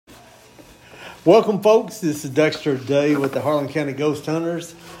Welcome, folks. This is Dexter Day with the Harlan County Ghost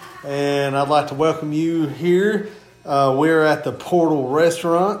Hunters, and I'd like to welcome you here. We're at the Portal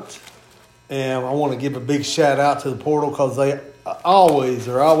Restaurant, and I want to give a big shout out to the Portal because they are always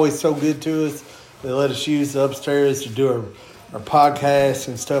so good to us. They let us use the upstairs to do our podcasts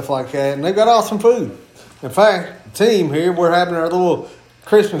and stuff like that, and they've got awesome food. In fact, the team here, we're having our little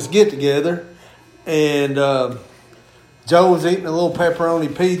Christmas get-together, and Joe's eating a little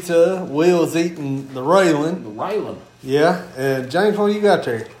pepperoni pizza. Will's eating the Raylan. The Raylan. Yeah. And James, what you got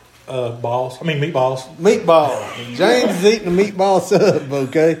there? Meatballs. Meatballs. James is eating the meatball sub,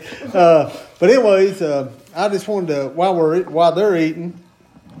 okay? But anyways, I just wanted to, while they're eating,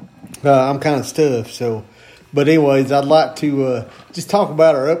 I'm kind of stuffed, so. But anyways, I'd like to just talk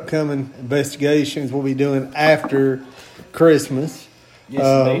about our upcoming investigations we'll be doing after Christmas.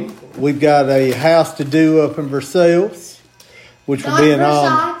 Yes, indeed. We've got a house to do up in Versailles, which will be an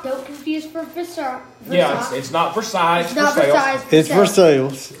Versailles. Don't confuse for Versailles. Yeah, it's not Versailles. It's not Versailles. It's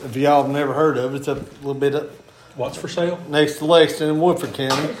Versailles. If y'all have never heard of it, it's up a little bit up. What's for sale? Next to Lexington in Woodford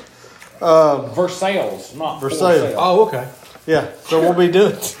County. Versailles, not Versailles. Oh, okay. Yeah, so we'll be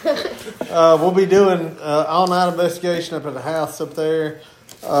doing all-night investigation up at the house up there.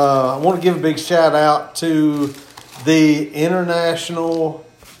 I want to give a big shout out to the International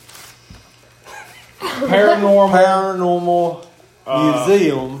Paranormal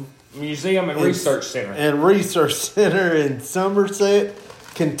Museum and Research Center. And Research Center in Somerset,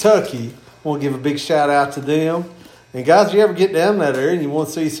 Kentucky. I want to give a big shout out to them. And guys, if you ever get down that area and you want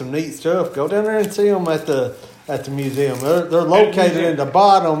to see some neat stuff, go down there and see them at the museum. They're located in the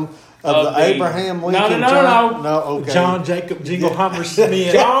bottom of the Abraham Lincoln. No. Okay. John Jacob Jingleheimer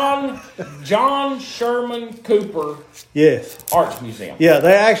Smith. John Sherman Cooper. Yes. Arts Museum. Yeah,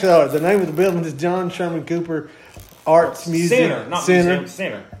 they actually are. The name of the building is John Sherman Cooper Arts Museum.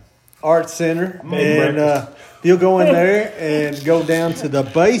 Center. Arts Center. And you'll go in there and go down to the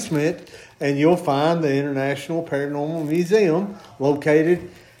basement and you'll find the International Paranormal Museum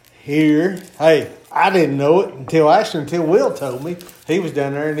located here. Hey, I didn't know it until Will told me. He was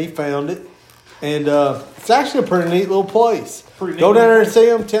down there and he found it. And it's actually a pretty neat little place. Go down there and see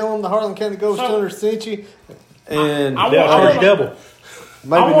them. Tell them the Harlan County Ghost Hunters sent you. And I want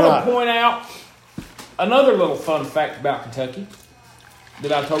to point out another little fun fact about Kentucky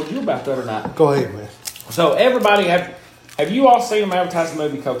that I told you about the other night. Go ahead, man. So everybody, have you all seen them advertise the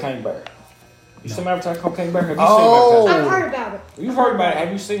movie Cocaine Bear? You seen them advertise Cocaine Bear? Have you seen them advertise it? I've heard about it. You've heard about it.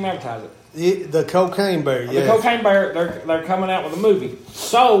 Have you seen them advertise it? The Cocaine Bear, yes. The Cocaine Bear, they're coming out with a movie.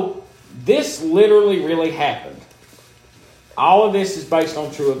 So, this literally really happened. All of this is based on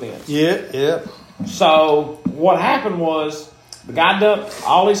true events. Yeah. So, what happened was, the guy dumped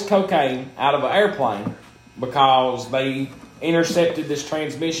all his cocaine out of an airplane because they intercepted this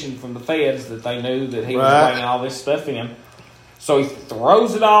transmission from the feds that they knew that he was bringing all this stuff in. So, he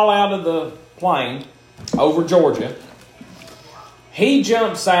throws it all out of the plane over Georgia. He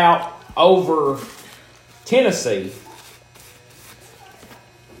jumps out over Tennessee,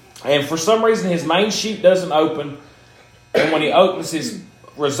 and for some reason his main chute doesn't open, and when he opens his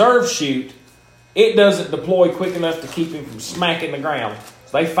reserve chute, it doesn't deploy quick enough to keep him from smacking the ground.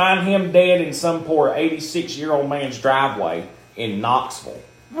 So they find him dead in some poor 86-year-old man's driveway in Knoxville.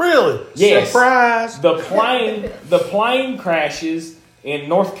 Really? Yes. Surprise! The plane crashes in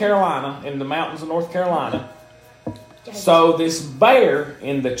North Carolina, in the mountains of North Carolina. So this bear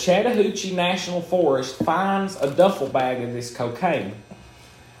in the Chattahoochee National Forest finds a duffel bag of this cocaine.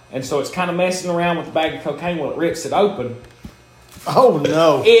 And so it's kind of messing around with the bag of cocaine when it rips it open. Oh,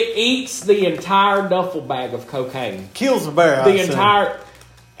 no. It eats the entire duffel bag of cocaine. Kills the bear,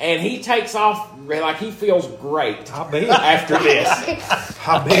 and he takes off like he feels great I bet. after this.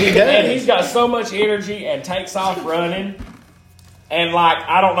 I bet he does. And he's got so much energy and takes off running. And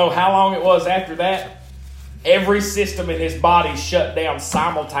I don't know how long it was after that. Every system in his body shut down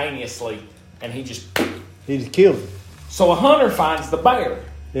simultaneously, and he just killed it. So a hunter finds the bear.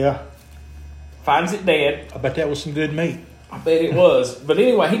 Yeah. Finds it dead. I bet that was some good meat. I bet it was. But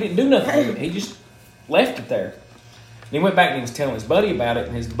anyway, he didn't do nothing with it. He just left it there. And he went back and he was telling his buddy about it,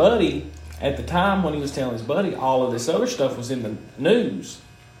 and his buddy, at the time when he was telling his buddy, all of this other stuff was in the news.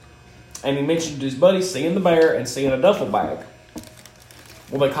 And he mentioned to his buddy seeing the bear and seeing a duffel bag.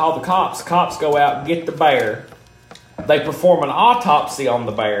 Well, they call the cops. The cops go out and get the bear. They perform an autopsy on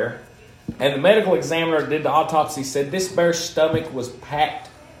the bear. And the medical examiner that did the autopsy said this bear's stomach was packed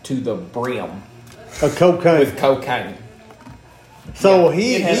to the brim. Of cocaine. With cocaine. So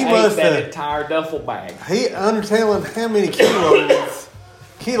he must ate that have entire duffel bag. He undertelling how many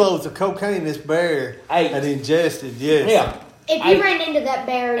kilos of cocaine this bear had ingested. Yes. Yeah. If you ran into that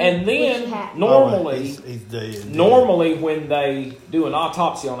bear, And which then you have. normally, he's dead. normally when they do an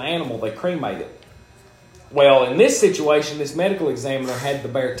autopsy on an animal, they cremate it. Well, in this situation, this medical examiner had the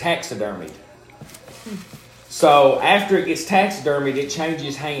bear taxidermied. So after it gets taxidermied, it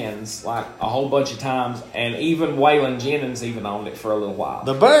changes hands like a whole bunch of times, and even Waylon Jennings even owned it for a little while.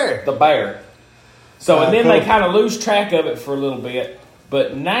 The bear. The bear. So and then they cool. kind of lose track of it for a little bit,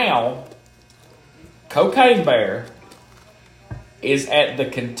 but now Cocaine Bear is at the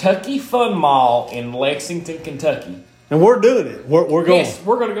Kentucky Fun Mall in Lexington, Kentucky. And we're doing it. We're going. Yes,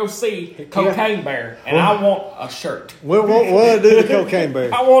 we're going to go see Cocaine Bear, and I want a shirt. We'll do the Cocaine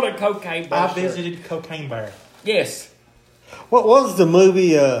Bear. I want a Cocaine Bear I shirt. visited Cocaine Bear. Yes. What was the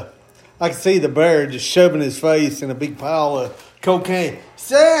movie? I could see the bear just shoving his face in a big pile of cocaine.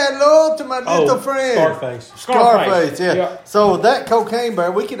 Say hello to my little friend. Scarface. Scarface, yeah. Yeah. So that Cocaine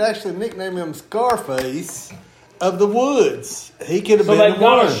Bear, we could actually nickname him Scarface of the Woods. He could have So been they've the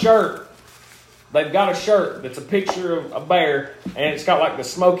got one. a shirt. They've got a shirt that's a picture of a bear, and it's got like the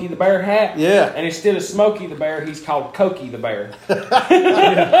Smokey the Bear hat. Yeah. And instead of Smokey the Bear, he's called Cokie the Bear.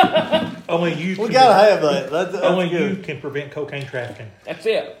 Only you. We can- gotta have that. That's Only good. you can prevent cocaine trafficking. That's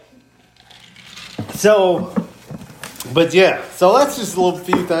it. So, but yeah, so that's just a little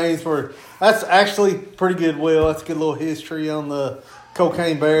few things for. That's actually pretty good, Will. That's a good little history on the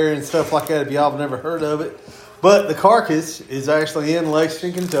Cocaine Bear and stuff like that if y'all have never heard of it. But the carcass is actually in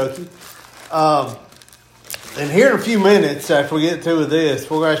Lexington, Kentucky. And here in a few minutes, after we get through with this,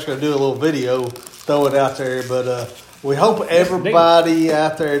 we're actually going to do a little video, throw it out there. But we hope everybody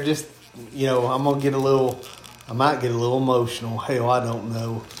out there just, I'm going to get I might get a little emotional. Hell, I don't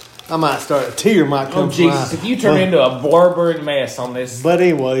know. I might start, a tear might come Oh, Jesus. If you turn into a blurbering mess on this, But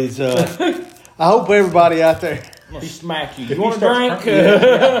anyways, I hope everybody out there. I'm going to smack you. If You want a start drink?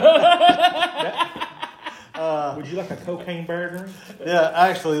 Would you like a cocaine bear drink? Yeah,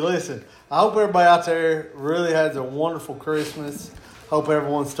 actually, listen. I hope everybody out there really has a wonderful Christmas. Hope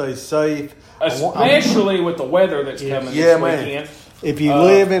everyone stays safe. Especially with the weather that's coming Yeah, this man. weekend. If you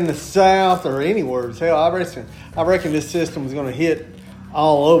live in the South or anywhere, hell, I reckon this system is going to hit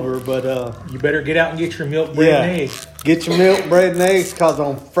all over. But You better get out and get your milk, bread, and eggs. get your milk, bread, and eggs, because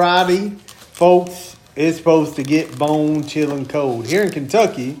on Friday, folks, it's supposed to get bone chilling cold. Here in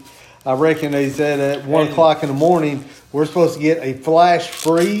Kentucky, I reckon they said at 1 o'clock in the morning, we're supposed to get a flash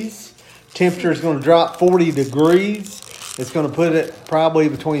freeze. Temperature is going to drop 40 degrees. It's going to put it probably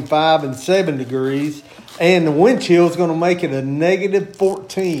between 5 and 7 degrees. And the wind chill is going to make it a negative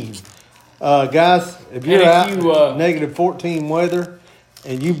 14. Guys, if you're out negative 14 weather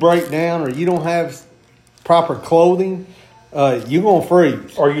and you break down or you don't have proper clothing, you're going to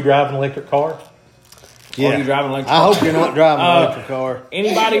freeze. Are you driving an electric car? Or you driving like I hope you're not driving an electric car.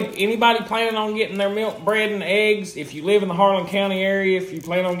 Anybody planning on getting their milk, bread, and eggs? If you live in the Harlan County area, if you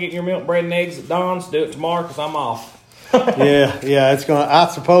plan on getting your milk, bread, and eggs at Don's, do it tomorrow because I'm off. Yeah, it's gonna. I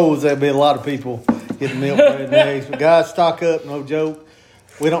suppose there'll be a lot of people getting milk, bread, and eggs. But guys, stock up. No joke.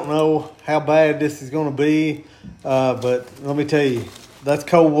 We don't know how bad this is going to be, but let me tell you, that's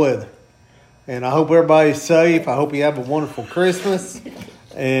cold weather. And I hope everybody's safe. I hope you have a wonderful Christmas.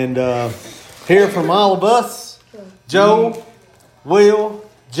 And here from all of us, Joe, Will,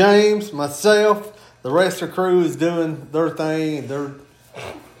 James, myself, the rest of the crew is doing their thing.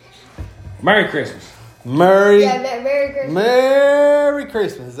 Merry Christmas. Merry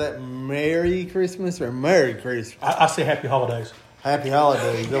Christmas. Is that Merry Christmas or Merry Christmas? I say happy holidays. Happy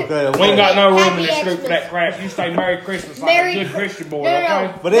holidays. Okay. We ain't got no room Happy in this group Xmas. for that crap. You say Merry Christmas like Merry a good Christian boy, No.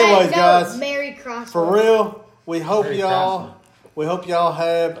 okay? But anyways, guys, Merry Christmas. For real, we hope Merry y'all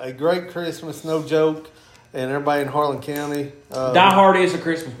have a great Christmas, no joke, and everybody in Harlan County. Die Hard is a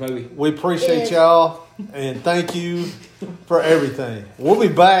Christmas movie. We appreciate Yes. y'all and thank you for everything. We'll be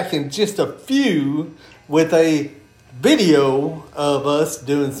back in just a few with a video of us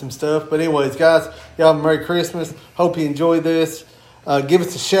doing some stuff. But anyways, guys, y'all have a Merry Christmas. Hope you enjoyed this. Give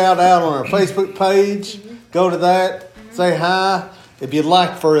us a shout out on our Facebook page. Go to that. Say hi. If you'd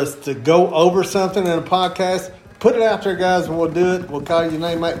like for us to go over something in a podcast, put it out there, guys, and we'll do it. We'll call your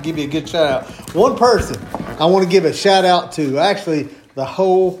name, might give you a good shout out. One person I want to give a shout out to, actually, the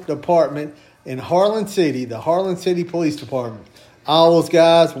whole department in Harlan City, the Harlan City Police Department. All those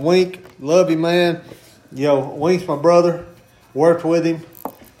guys, Wink, love you, man. Wink's my brother. Worked with him.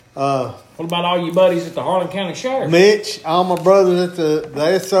 What about all you buddies at the Harlan County Sheriff? Mitch, all my brothers at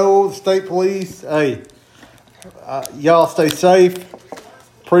the SO, the state police. Hey, y'all stay safe.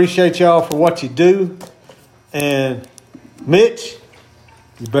 Appreciate y'all for what you do. And Mitch,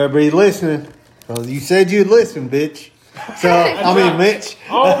 you better be listening. Because you said you'd listen, bitch. So, I mean, Mitch.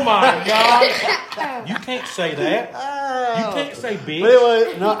 Oh my God! You can't say that. You can't say bitch. But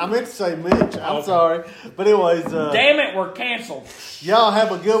anyway, no, I meant to say Mitch. I'm Okay. sorry. But anyways, Damn it, we're canceled. y'all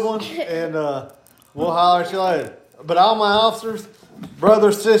have a good one, and we'll holler at you later. But all my officers,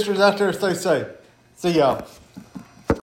 brothers, sisters out there, stay safe. See y'all.